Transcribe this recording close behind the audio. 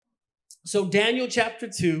So Daniel chapter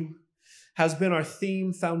 2 has been our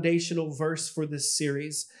theme foundational verse for this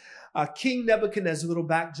series. King Nebuchadnezzar, little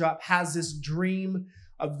backdrop, has this dream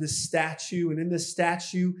of this statue. And in this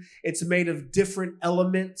statue, it's made of different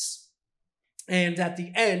elements. And at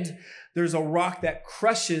the end, there's a rock that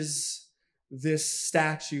crushes this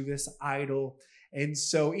statue, this idol. And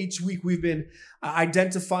so each week we've been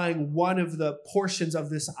identifying one of the portions of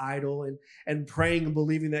this idol and praying and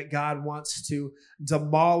believing that God wants to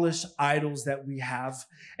demolish idols that we have.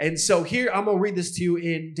 And so here, I'm going to read this to you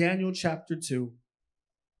in Daniel chapter 2.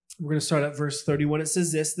 We're going to start at verse 31. It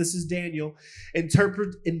says this is Daniel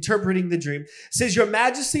interpreting the dream. It says, "Your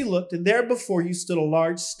Majesty looked, and there before you stood a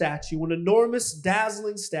large statue, an enormous,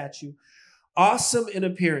 dazzling statue, awesome in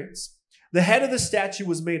appearance. The head of the statue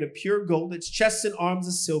was made of pure gold, its chest and arms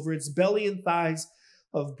of silver, its belly and thighs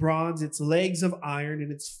of bronze, its legs of iron,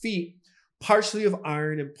 and its feet partially of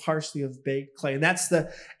iron and partially of baked clay." And that's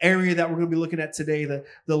the area that we're going to be looking at today,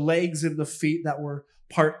 the legs and the feet that were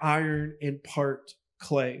part iron and part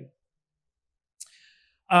clay.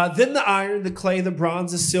 Then the iron, the clay, the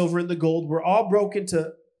bronze, the silver, and the gold were all broken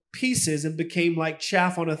to pieces and became like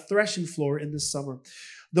chaff on a threshing floor in the summer.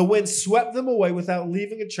 The wind swept them away without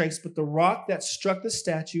leaving a trace, but the rock that struck the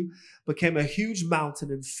statue became a huge mountain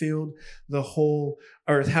and filled the whole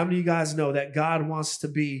earth. How many of you guys know that God wants to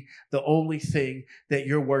be the only thing that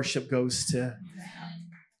your worship goes to?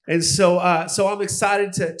 And so I'm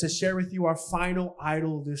excited to share with you our final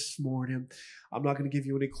idol this morning. I'm not going to give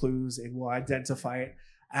you any clues, and we'll identify it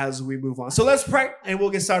as we move on. So let's pray, and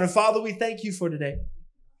we'll get started. Father, we thank you for today.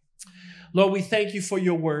 Lord, we thank you for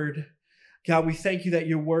your word. God, we thank you that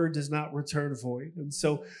your word does not return void. And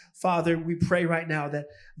so, Father, we pray right now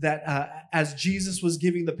that as Jesus was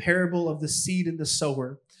giving the parable of the seed and the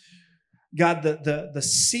sower, God, the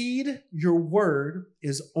seed, your word,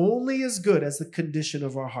 is only as good as the condition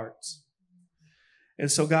of our hearts.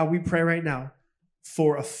 And so, God, we pray right now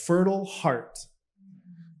for a fertile heart.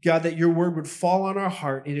 God, that your word would fall on our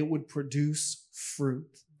heart and it would produce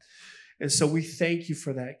fruit. And so we thank you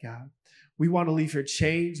for that, God. We want to leave here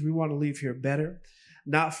changed. We want to leave here better,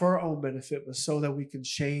 not for our own benefit, but so that we can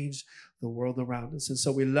change the world around us. And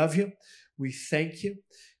so we love you. We thank you.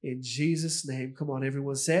 In Jesus' name. Come on,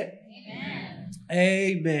 everyone say it. Amen.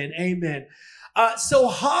 Amen. Amen. So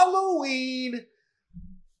Halloween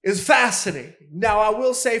is fascinating. Now, I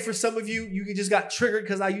will say for some of you, you just got triggered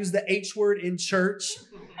because I used the H word in church.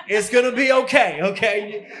 It's going to be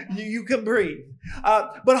okay? You can breathe.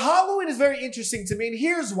 But Halloween is very interesting to me, and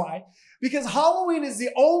here's why. Because Halloween is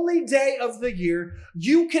the only day of the year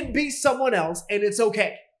you can be someone else, and it's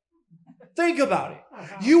okay. Think about it.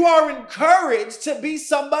 You are encouraged to be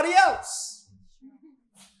somebody else.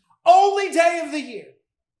 Only day of the year.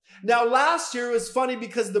 Now, last year it was funny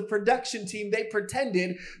because the production team, they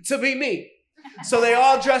pretended to be me. So they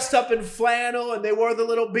all dressed up in flannel and they wore the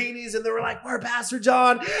little beanies and they were like, "We're Pastor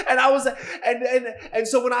John." And I was, and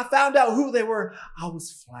so when I found out who they were, I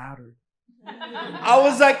was flattered. I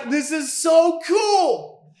was like, this is so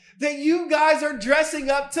cool that you guys are dressing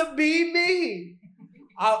up to be me.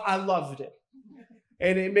 I loved it.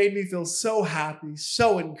 And it made me feel so happy,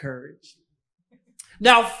 so encouraged.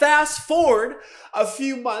 Now, fast forward a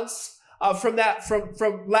few months from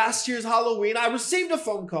last year's Halloween, I received a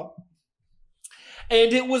phone call.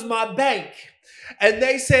 And it was my bank. And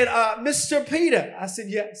they said, "Mr. Peter." I said,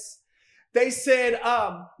 "Yes." They said,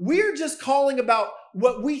 "We're just calling about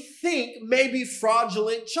what we think may be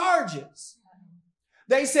fraudulent charges."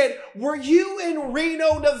 They said, "Were you in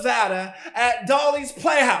Reno, Nevada at Dolly's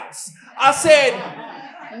Playhouse?" I said,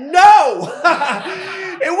 "No,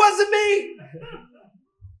 it wasn't me."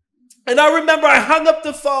 And I remember I hung up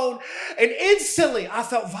the phone and instantly I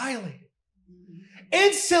felt violated.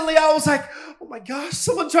 Instantly I was like, oh my gosh,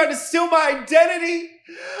 someone tried to steal my identity.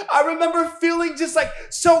 I remember feeling just like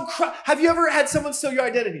so have you ever had someone steal your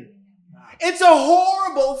identity? It's a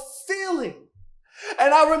horrible feeling.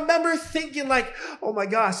 And I remember thinking like, oh my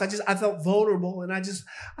gosh, I felt vulnerable and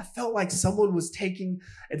I felt like someone was taking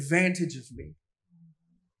advantage of me.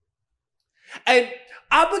 And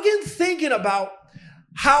I began thinking about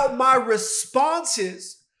how my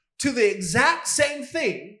responses to the exact same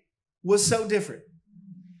thing was so different.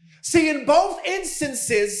 See, in both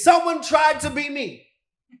instances, someone tried to be me.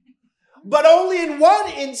 But only in one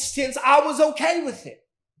instance, I was okay with it.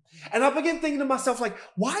 And I began thinking to myself, like,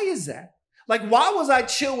 why is that? Like, why was I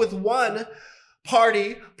chill with one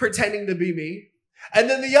party pretending to be me? And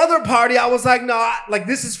then the other party, I was like, no,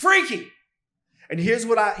 this is freaky. And here's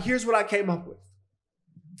what I came up with.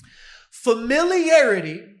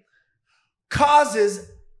 Familiarity causes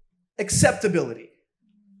acceptability.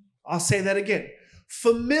 I'll say that again.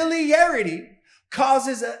 Familiarity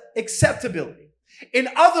causes acceptability. In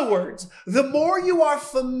other words, the more you are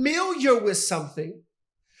familiar with something,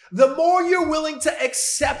 the more you're willing to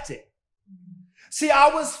accept it. See, I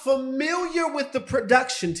was familiar with the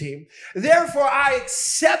production team. Therefore, I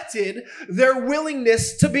accepted their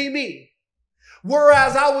willingness to be me.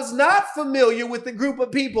 Whereas I was not familiar with the group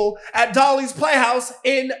of people at Dolly's Playhouse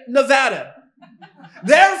in Nevada.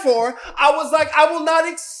 Therefore, I was like, I will not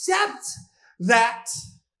accept that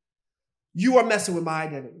you are messing with my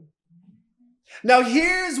identity. Now,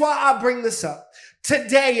 here's why I bring this up.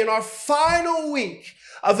 Today, in our final week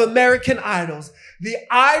of American Idols, the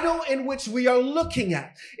idol in which we are looking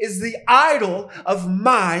at is the idol of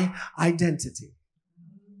my identity.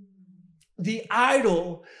 The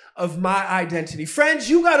idol of my identity. Friends,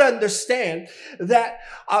 you got to understand that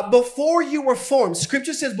before you were formed,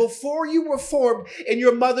 Scripture says before you were formed in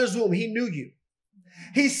your mother's womb, he knew you.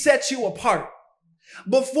 He set you apart.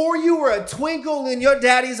 Before you were a twinkle in your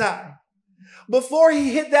daddy's eye. Before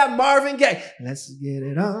he hit that Marvin Gaye, let's get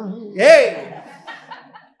it on. Hey.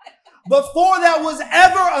 Before that was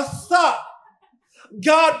ever a thought,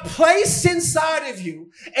 God placed inside of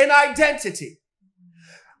you an identity.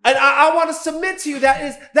 And I want to submit to you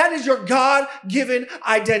that is your God-given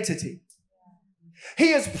identity.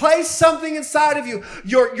 He has placed something inside of you.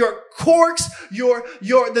 Your quirks, your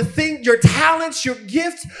talents, your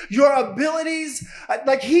gifts, your abilities.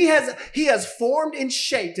 Like he has formed and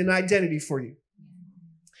shaped an identity for you.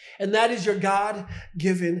 And that is your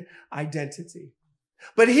God-given identity.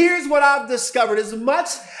 But here's what I've discovered. As much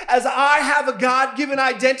as I have a God-given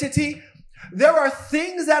identity, there are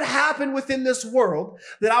things that happen within this world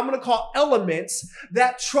that I'm going to call elements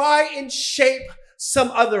that try and shape some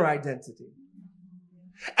other identity.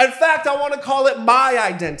 In fact, I want to call it my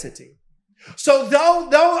identity. So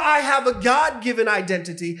though I have a God-given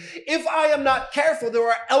identity, if I am not careful, there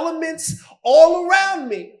are elements all around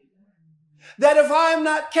me that if I am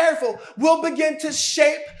not careful will begin to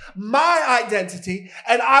shape my identity,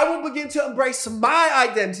 and I will begin to embrace my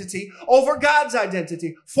identity over God's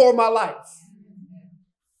identity for my life.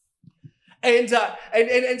 And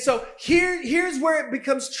so here's where it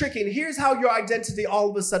becomes tricky. And here's how your identity all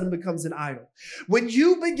of a sudden becomes an idol. When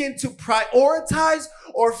you begin to prioritize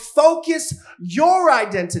or focus your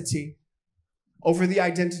identity over the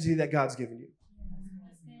identity that God's given you.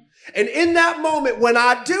 And in that moment, when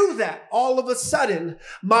I do that, all of a sudden,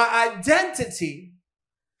 my identity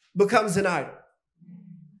becomes an idol.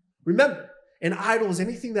 Remember, an idol is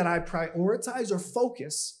anything that I prioritize or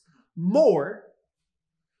focus more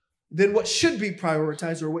than what should be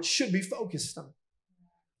prioritized or what should be focused on.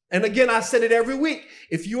 And again, I said it every week.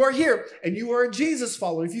 If you are here and you are a Jesus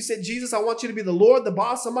follower, if you said, Jesus, I want you to be the Lord, the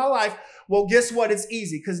boss of my life, well, guess what? It's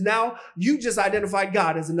easy because now you just identified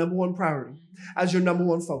God as the number one priority, as your number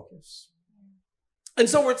one focus. And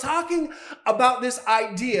so we're talking about this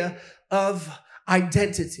idea of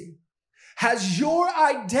identity. Has your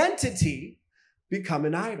identity become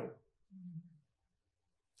an idol?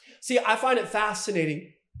 See, I find it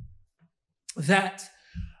fascinating that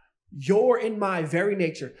your and my very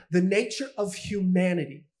nature, the nature of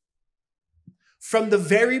humanity, from the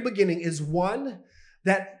very beginning is one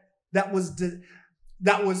that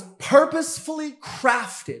was purposefully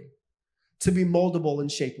crafted to be moldable and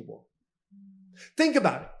shapeable. Think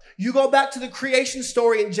about it. You go back to the creation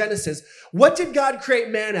story in Genesis. What did God create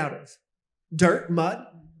man out of? Dirt, mud.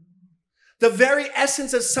 The very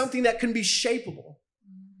essence of something that can be shapeable,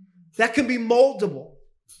 that can be moldable.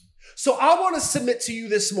 So I want to submit to you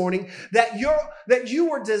this morning that you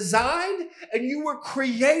were designed and you were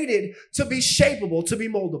created to be shapeable, to be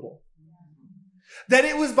moldable. That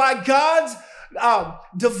it was by God's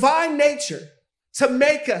divine nature to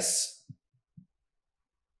make us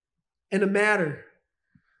in a manner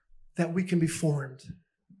that we can be formed,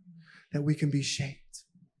 that we can be shaped.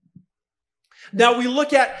 Now we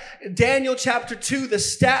look at Daniel chapter 2, the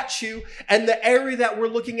statue, and the area that we're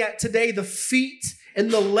looking at today, the feet and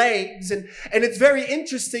the legs. And it's very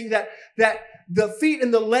interesting that the feet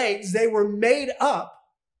and the legs, they were made up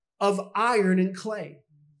of iron and clay.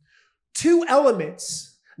 Two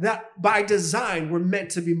elements that by design were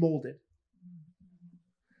meant to be molded.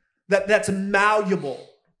 That's malleable.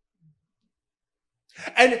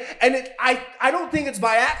 And I don't think it's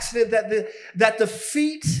by accident that the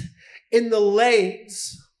feet and the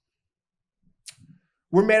legs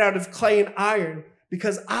were made out of clay and iron,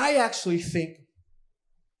 because I actually think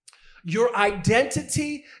your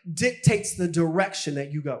identity dictates the direction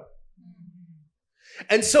that you go.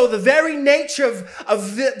 And so the very nature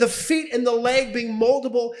of the feet and the leg being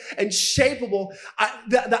moldable and shapeable,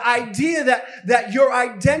 the idea that your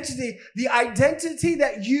identity, the identity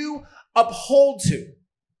that you uphold to,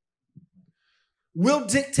 will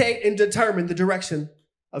dictate and determine the direction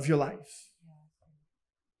of your life.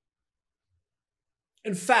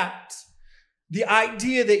 In fact, the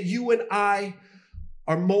idea that you and I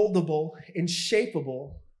are moldable and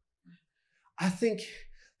shapeable, I think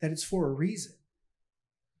that it's for a reason.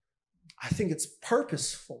 I think it's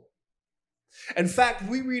purposeful. In fact,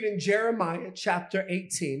 we read in Jeremiah chapter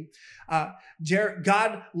 18,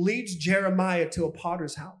 God leads Jeremiah to a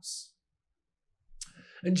potter's house.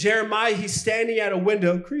 And Jeremiah, he's standing at a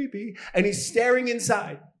window, creepy, and he's staring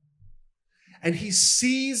inside. And he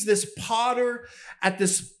sees this potter at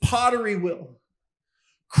this pottery wheel,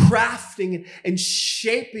 crafting and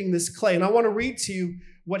shaping this clay. And I want to read to you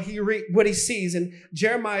what he sees in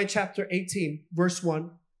Jeremiah chapter 18, verse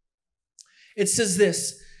 1. It says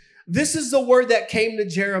this is the word that came to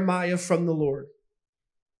Jeremiah from the Lord.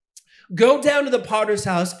 Go down to the potter's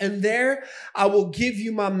house, and there I will give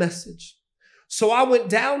you my message. So I went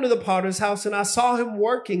down to the potter's house, and I saw him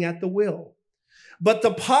working at the wheel. But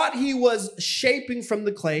the pot he was shaping from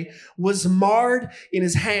the clay was marred in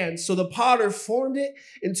his hands. So the potter formed it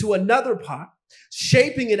into another pot,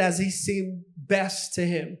 shaping it as he seemed best to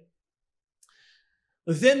him.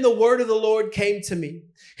 Then the word of the Lord came to me.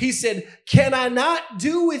 He said, can I not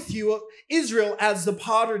do with you, Israel, as the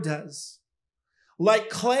potter does? Like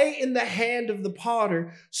clay in the hand of the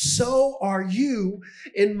potter, so are you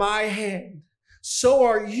in my hand. So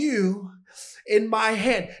are you in my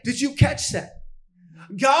hand. Did you catch that?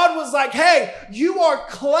 God was like, hey, you are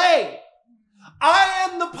clay. I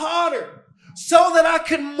am the potter, so that I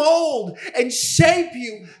can mold and shape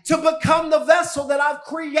you to become the vessel that I've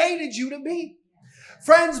created you to be.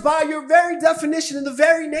 Friends, by your very definition and the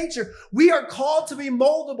very nature, we are called to be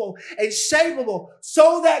moldable and shapeable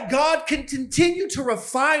so that God can continue to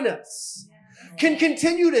refine us, can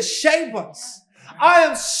continue to shape us. I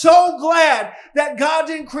am so glad that God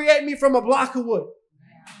didn't create me from a block of wood.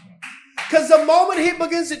 Because the moment he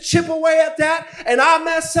begins to chip away at that and I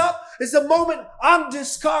mess up is the moment I'm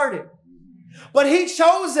discarded. But he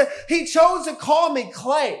chose to call me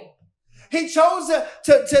clay. He chose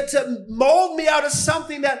to mold me out of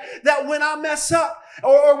something that when I mess up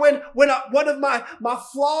or when one of my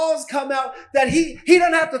flaws come out, that he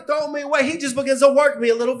doesn't have to throw me away. He just begins to work me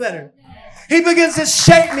a little better. He begins to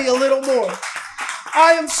shape me a little more.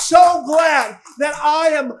 I am so glad that I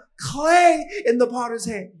am clay in the potter's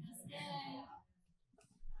hand.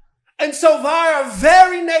 And so by our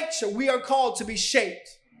very nature, we are called to be shaped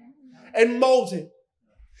and molded.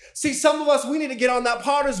 See, some of us, we need to get on that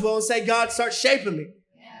potter's wheel and say, God, start shaping me.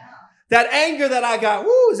 That anger that I got,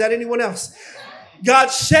 is that anyone else? God,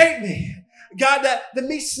 shape me. God, that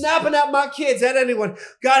me snapping at my kids, that anyone?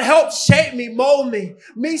 God, help shape me, mold me.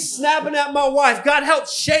 Me snapping at my wife, God, help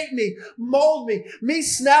shape me, mold me. Me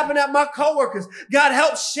snapping at my coworkers, God,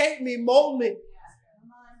 help shape me, mold me.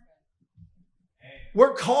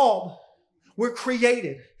 We're called, we're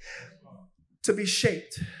created to be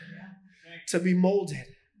shaped, to be molded,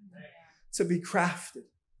 to be crafted.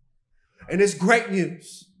 And it's great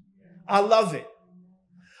news. I love it.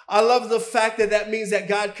 I love the fact that means that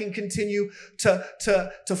God can continue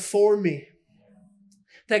to form me,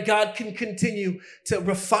 that God can continue to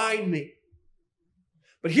refine me.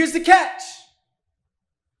 But here's the catch.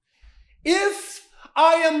 If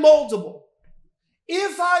I am moldable,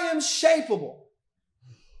 if I am shapeable,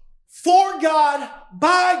 for God,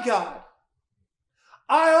 by God,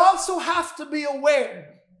 I also have to be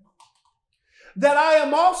aware that I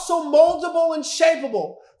am also moldable and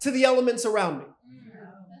shapeable to the elements around me.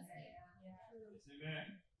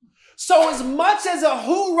 So as much as a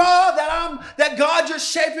hoorah that God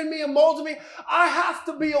just shaping me and molding me, I have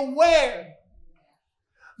to be aware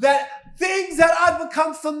that things that I've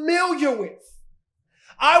become familiar with,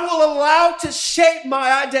 I will allow to shape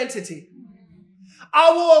my identity.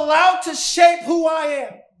 I will allow to shape who I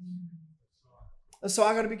am. And so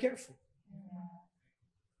I got to be careful.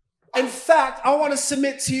 In fact, I want to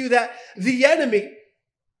submit to you that the enemy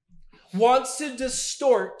wants to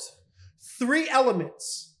distort three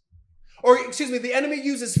elements. The enemy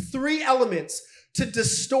uses three elements to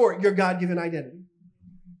distort your God-given identity.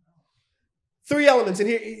 Three elements. And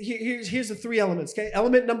here's the three elements, okay?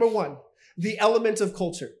 Element number one, the element of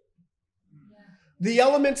culture. The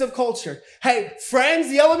element of culture. Hey,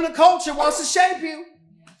 friends, the element of culture wants to shape you.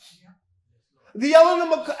 The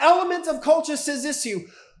element of culture says this to you.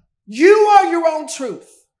 You are your own truth.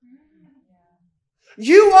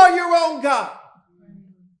 You are your own God.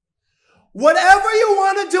 Whatever you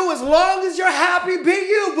want to do, as long as you're happy, be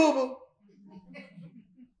you, boo-boo.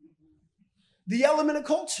 The element of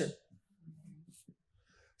culture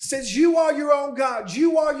says you are your own God.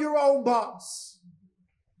 You are your own boss.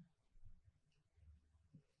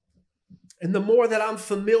 And the more that I'm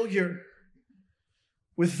familiar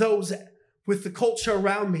with with the culture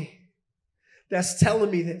around me that's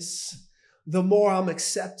telling me this, the more I'm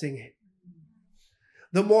accepting it.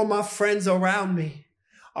 The more my friends around me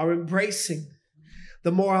are embracing,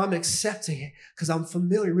 the more I'm accepting it because I'm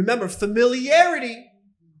familiar. Remember, familiarity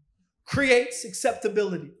creates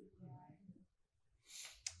acceptability.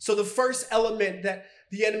 So the first element that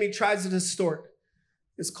the enemy tries to distort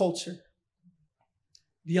is culture.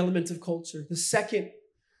 The element of culture. The second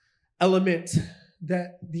element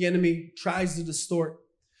that the enemy tries to distort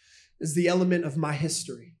is the element of my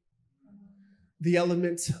history. The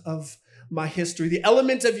element of my history. The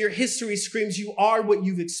element of your history screams you are what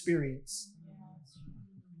you've experienced.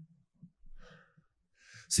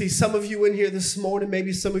 See, some of you in here this morning,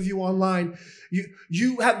 maybe some of you online,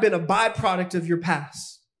 you have been a byproduct of your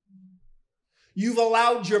past. You've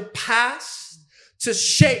allowed your past to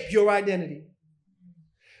shape your identity.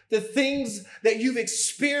 The things that you've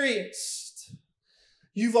experienced,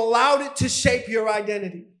 you've allowed it to shape your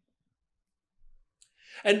identity.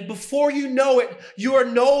 And before you know it, you are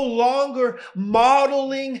no longer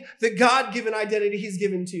modeling the God-given identity he's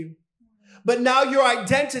given to you. But now your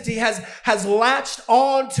identity has latched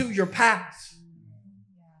on to your past.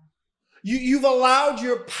 You've allowed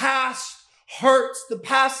your past hurts, the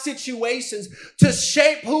past situations to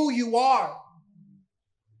shape who you are.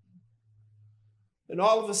 And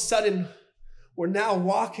all of a sudden, we're now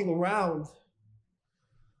walking around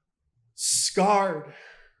scarred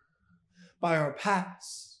by our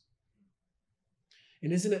past.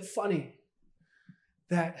 And isn't it funny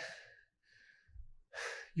that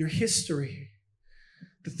your history,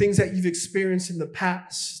 the things that you've experienced in the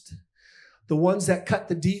past, the ones that cut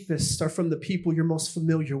the deepest are from the people you're most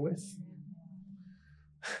familiar with,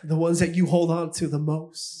 the ones that you hold on to the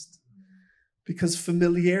most, because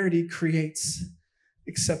familiarity creates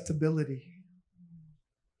acceptability.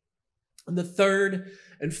 And the third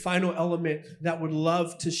and final element that would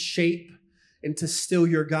love to shape and to steal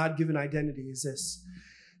your God-given identity is this: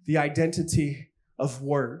 the identity of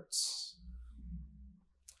words.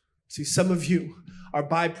 See, some of you are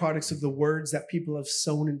byproducts of the words that people have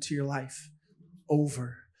sown into your life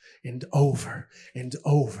over and over and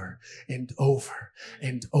over and over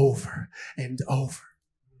and over and over.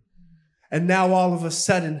 And now all of a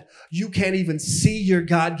sudden, you can't even see your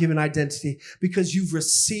God-given identity because you've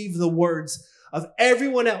received the words of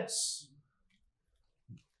everyone else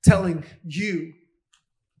telling you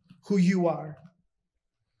who you are.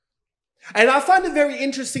 And I find it very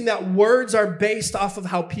interesting that words are based off of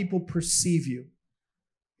how people perceive you.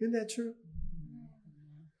 Isn't that true?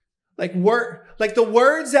 Like the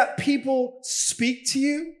words that people speak to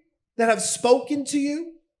you, that have spoken to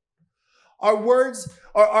you, are words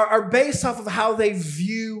are based off of how they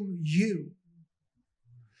view you.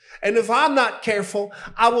 And if I'm not careful,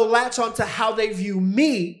 I will latch on to how they view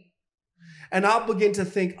me. And I'll begin to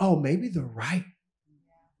think, oh, maybe they're right.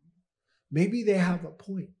 Maybe they have a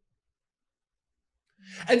point.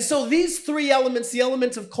 And so these three elements, the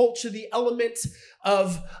element of culture, the element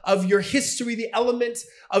of your history, the element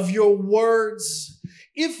of your words,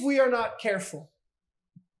 if we are not careful,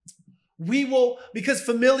 we will, because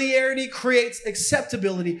familiarity creates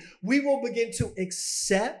acceptability, we will begin to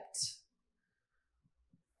accept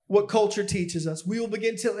what culture teaches us. We will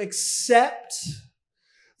begin to accept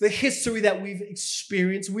the history that we've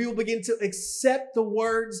experienced. We will begin to accept the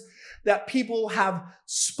words that people have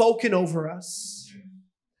spoken over us.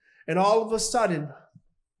 And all of a sudden,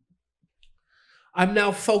 I'm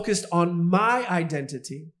now focused on my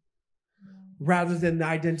identity rather than the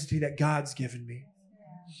identity that God's given me.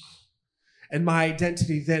 And my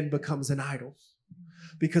identity then becomes an idol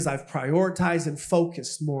because I've prioritized and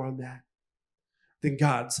focused more on that than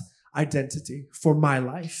God's identity for my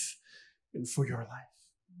life and for your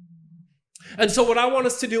life. And so what I want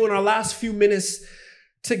us to do in our last few minutes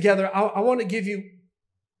together, I want to give you,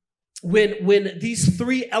 when these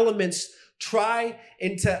three elements try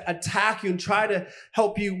and to attack you and try to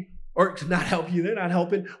help you, or not help you, they're not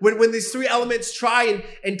helping. When these three elements try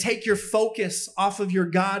and take your focus off of your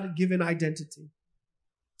God-given identity,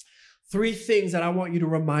 three things that I want you to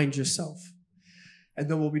remind yourself, and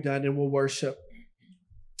then we'll be done and we'll worship.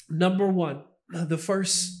 Number one, the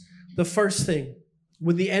first thing,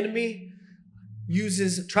 when the enemy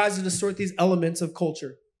tries to distort these elements of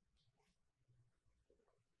culture,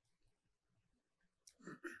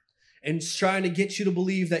 and it's trying to get you to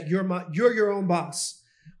believe that you're your own boss.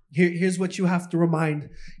 Here's what you have to remind.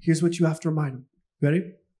 Here's what you have to remind them.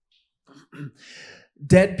 Ready?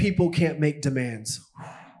 Dead people can't make demands.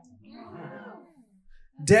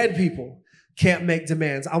 Dead people can't make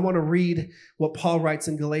demands. I want to read what Paul writes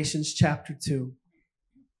in Galatians chapter 2.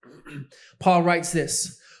 Paul writes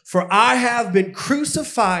this: "For I have been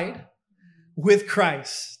crucified with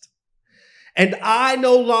Christ, and I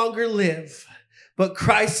no longer live, but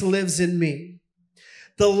Christ lives in me.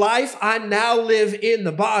 The life I now live in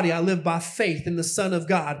the body, I live by faith in the Son of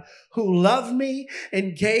God, who loved me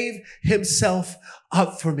and gave himself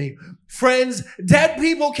up for me." Friends, dead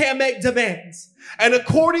people can't make demands. And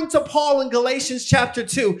according to Paul in Galatians chapter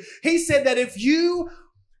 2, he said that if you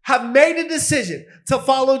have made a decision to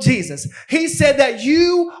follow Jesus, he said that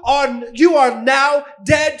you are now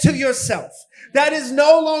dead to yourself. That is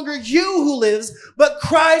no longer you who lives, but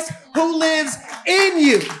Christ who lives in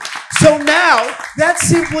you. So now that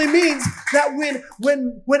simply means that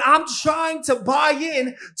when I'm trying to buy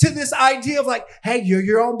in to this idea of like, hey, you're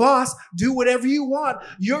your own boss, do whatever you want,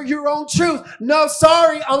 you're your own truth. No,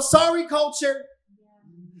 I'm sorry, culture.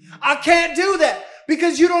 I can't do that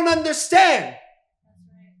because you don't understand.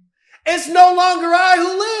 It's no longer I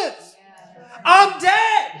who lives. I'm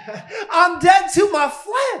dead. I'm dead to my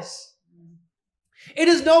flesh. It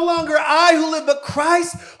is no longer I who live, but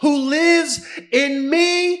Christ who lives in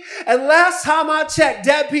me. And last time I checked,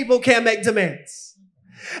 dead people can't make demands.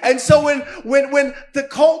 And so when the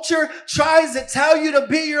culture tries to tell you to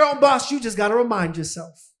be your own boss, you just got to remind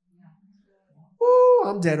yourself, ooh,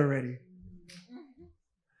 I'm dead already.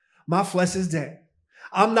 My flesh is dead.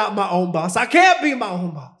 I'm not my own boss. I can't be my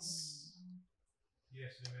own boss.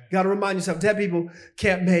 Got to remind yourself, dead people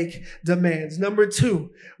can't make demands. Number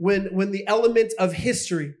two, when the element of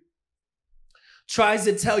history tries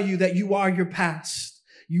to tell you that you are your past,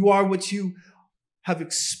 you are what you have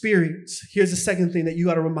experienced, here's the second thing that you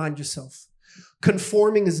got to remind yourself.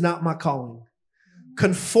 Conforming is not my calling.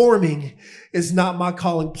 Conforming is not my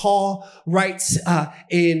calling. Paul writes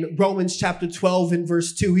in Romans chapter 12 in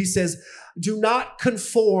verse 2, he says, "Do not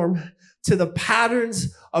conform to the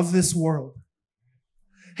patterns of this world."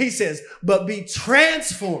 He says, "but be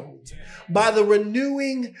transformed by the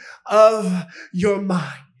renewing of your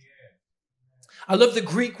mind." I love the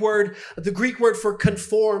Greek word for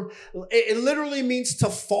conform. It literally means to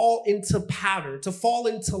fall into pattern, to fall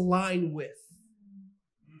into line with.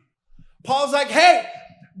 Paul's like, hey,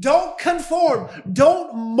 don't conform,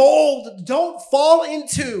 don't mold, don't fall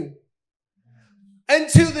into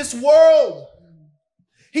this world.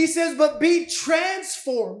 He says, but be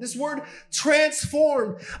transformed. This word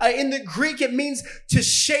transform, in the Greek, it means to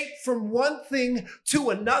shape from one thing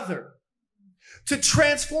to another. To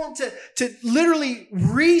transform, to literally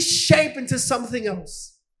reshape into something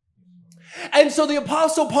else. And so the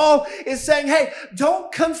Apostle Paul is saying, hey,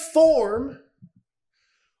 don't conform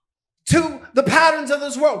to the patterns of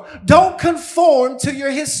this world. Don't conform to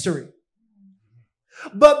your history.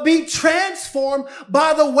 But be transformed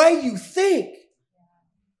by the way you think.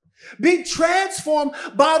 Be transformed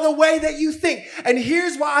by the way that you think. And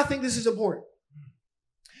here's why I think this is important.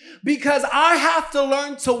 Because I have to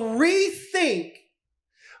learn to rethink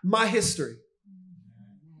my history.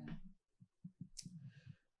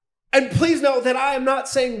 And please know that I am not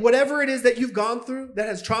saying whatever it is that you've gone through that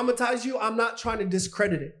has traumatized you, I'm not trying to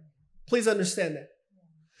discredit it. Please understand that.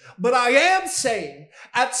 But I am saying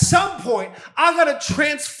at some point, I've got to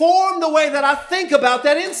transform the way that I think about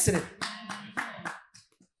that incident.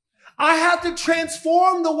 I have to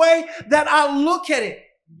transform the way that I look at it.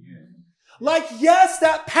 Like, yes,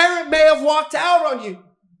 that parent may have walked out on you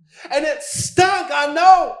and it stunk, I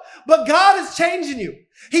know, but God is changing you.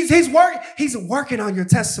 He's working on your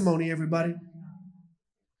testimony, everybody.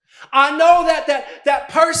 I know that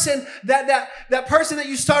person that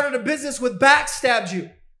you started a business with backstabbed you.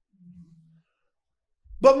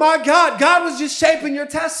 But my God was just shaping your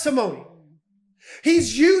testimony.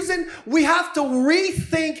 We have to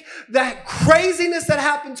rethink that craziness that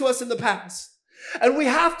happened to us in the past. And we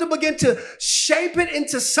have to begin to shape it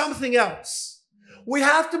into something else. We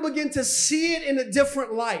have to begin to see it in a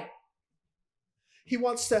different light. He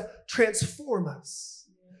wants to transform us.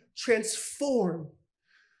 Transform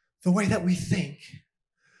the way that we think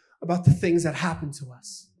about the things that happen to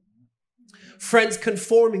us. Friends,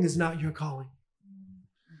 conforming is not your calling.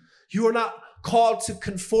 You are not called to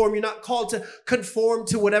conform. You're not called to conform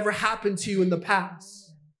to whatever happened to you in the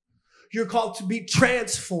past. You're called to be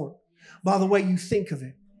transformed by the way you think of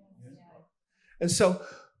it. And so,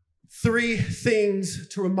 3 things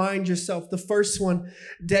to remind yourself. The first one,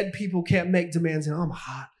 dead people can't make demands. And I'm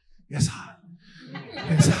hot. Yes, hot.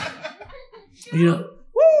 Yes, hot. You know,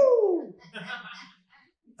 woo!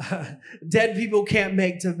 Dead people can't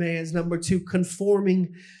make demands. Number 2,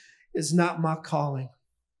 conforming is not my calling.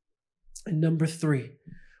 And number 3,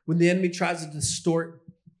 when the enemy tries to distort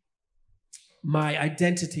my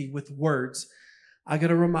identity with words, I got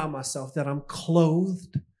to remind myself that I'm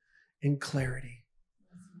clothed in clarity.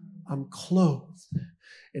 I'm clothed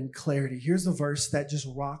in clarity. Here's a verse that just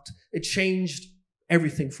rocked. It changed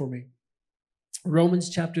everything for me. Romans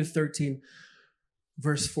chapter 13,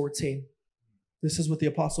 verse 14. This is what the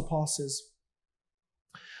Apostle Paul says.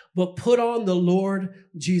 But put on the Lord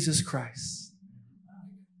Jesus Christ.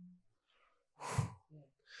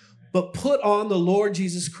 But put on the Lord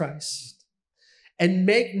Jesus Christ and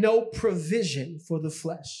make no provision for the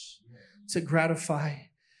flesh to gratify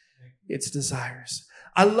its desires.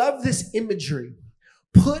 I love this imagery.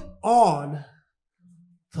 Put on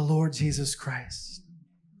the Lord Jesus Christ.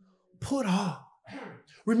 Put on.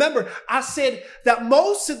 Remember, I said that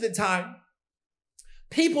most of the time,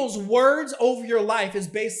 people's words over your life is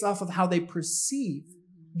based off of how they perceive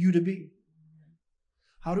you to be.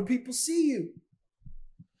 How do people see you?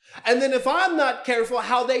 And then if I'm not careful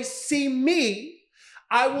how they see me,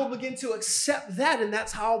 I will begin to accept that, and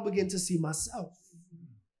that's how I'll begin to see myself.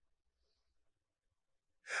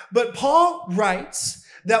 But Paul writes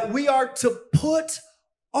that we are to put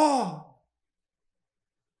on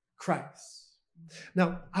Christ.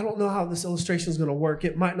 Now, I don't know how this illustration is going to work.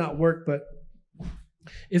 It might not work, but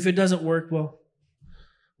if it doesn't work, well,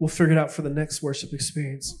 we'll figure it out for the next worship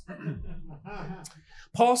experience.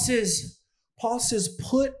 Paul says,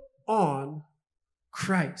 put on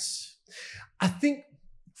Christ. I think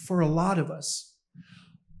for a lot of us,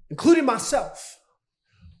 including myself,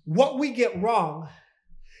 what we get wrong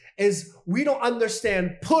is we don't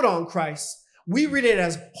understand put on Christ. We read it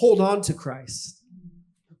as hold on to Christ.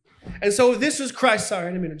 And so if this was Christ, sorry, I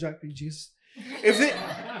didn't mean to drop you, Jesus.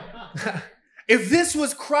 If this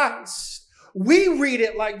was Christ, we read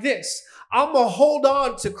it like this. I'm going to hold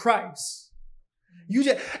on to Christ.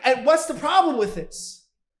 And what's the problem with this?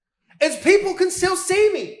 Is people can still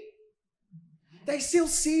see me. They still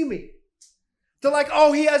see me. They're like,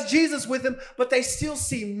 oh, he has Jesus with him, but they still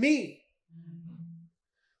see me.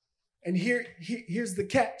 And here's the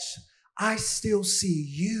catch. I still see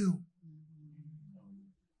you.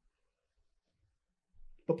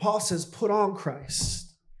 But Paul says, put on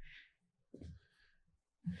Christ.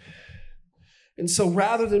 And so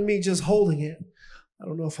rather than me just holding it, I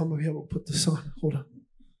don't know if I'm going to be able to put this on. Hold on.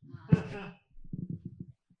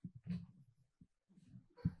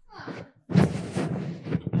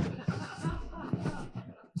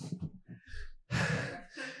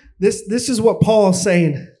 This is what Paul's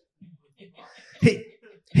saying.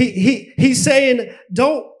 He's saying,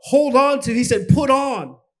 don't hold on to, he said, put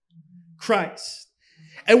on Christ.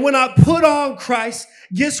 And when I put on Christ,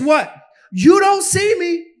 guess what? You don't see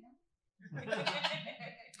me.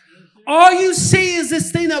 All you see is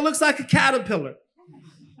this thing that looks like a caterpillar.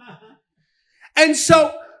 And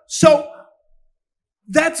so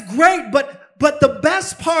that's great, but the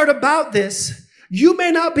best part about this, you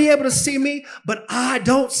may not be able to see me, but I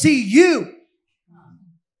don't see you.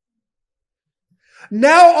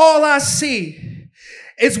 Now all I see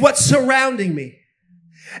is what's surrounding me.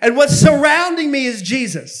 And what's surrounding me is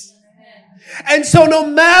Jesus. And so no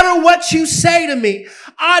matter what you say to me,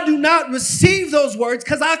 I do not receive those words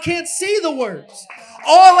because I can't see the words.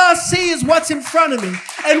 All I see is what's in front of me.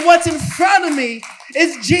 And what's in front of me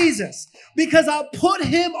is Jesus. Because I put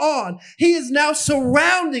him on. He is now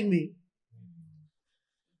surrounding me.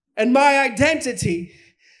 And my identity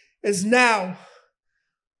is now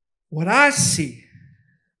what I see.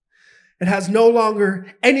 It has no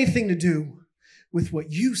longer anything to do with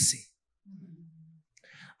what you see.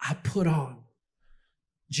 I put on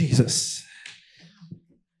Jesus.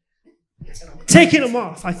 Taking him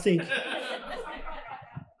off, I think.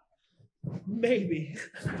 Maybe.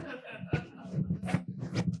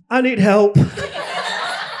 I need help.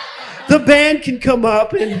 The band can come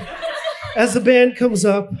up, and as the band comes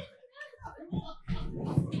up, woo!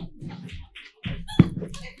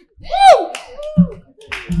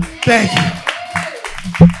 Thank you.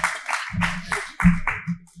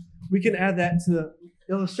 We can add that to the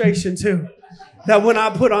illustration too. That when I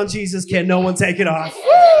put on Jesus, can no one take it off?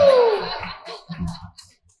 Woo!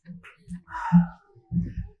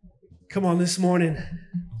 Come on, this morning.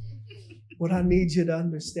 What I need you to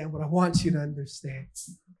understand, what I want you to understand,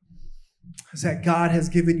 is that God has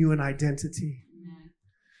given you an identity.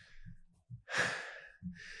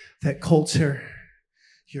 That culture,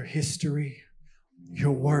 your history,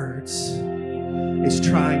 your words is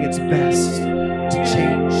trying its best to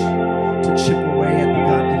change, to chip away at the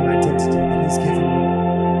God-given identity that he's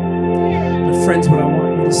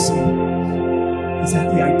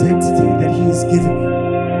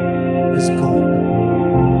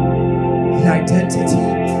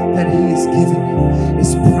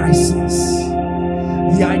priceless.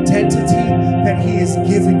 The identity that He is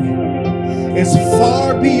giving you is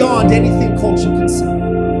far beyond anything culture can say.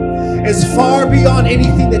 Is far beyond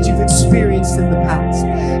anything that you've experienced in the past.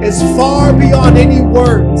 Is far beyond any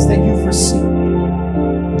words that you've received.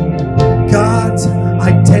 God's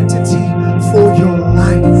identity for your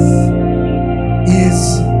life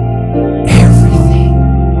is everything.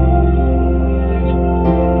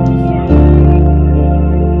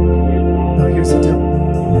 Now here's the deal.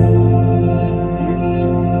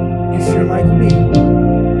 If you're like me,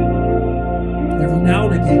 every now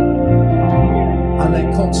and again, I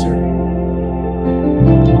let culture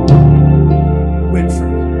win for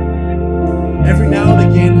me. Every now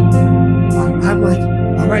and again, I'm like,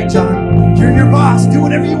 all right, John, you're your boss. Do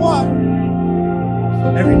whatever you want.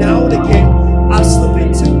 Every now and again, I slip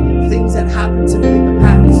into things that happened to me in the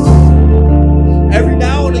past. Every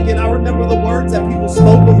now and again, I remember the words that people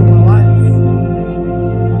spoke over my life.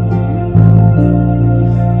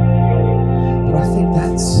 But I think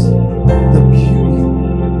that's the beauty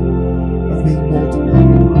of being multiple.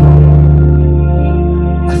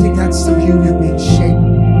 I think that's the beauty of being shaped.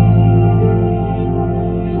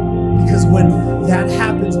 Because when that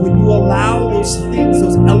happens, when you allow those things,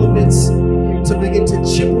 those elements to begin to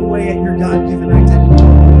chip away at your God-given identity,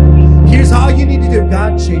 here's all you need to do.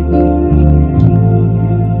 God, shape me.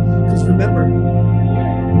 Because remember,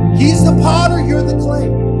 He's the potter, you're the clay.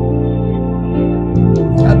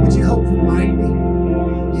 God, would you help remind me?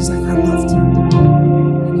 He's like, I loved you.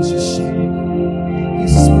 And He's just shaping you.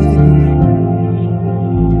 He's smoothing you out.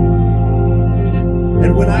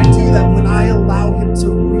 And when I do that, when I allow Him to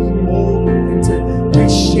remold and to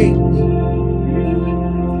reshape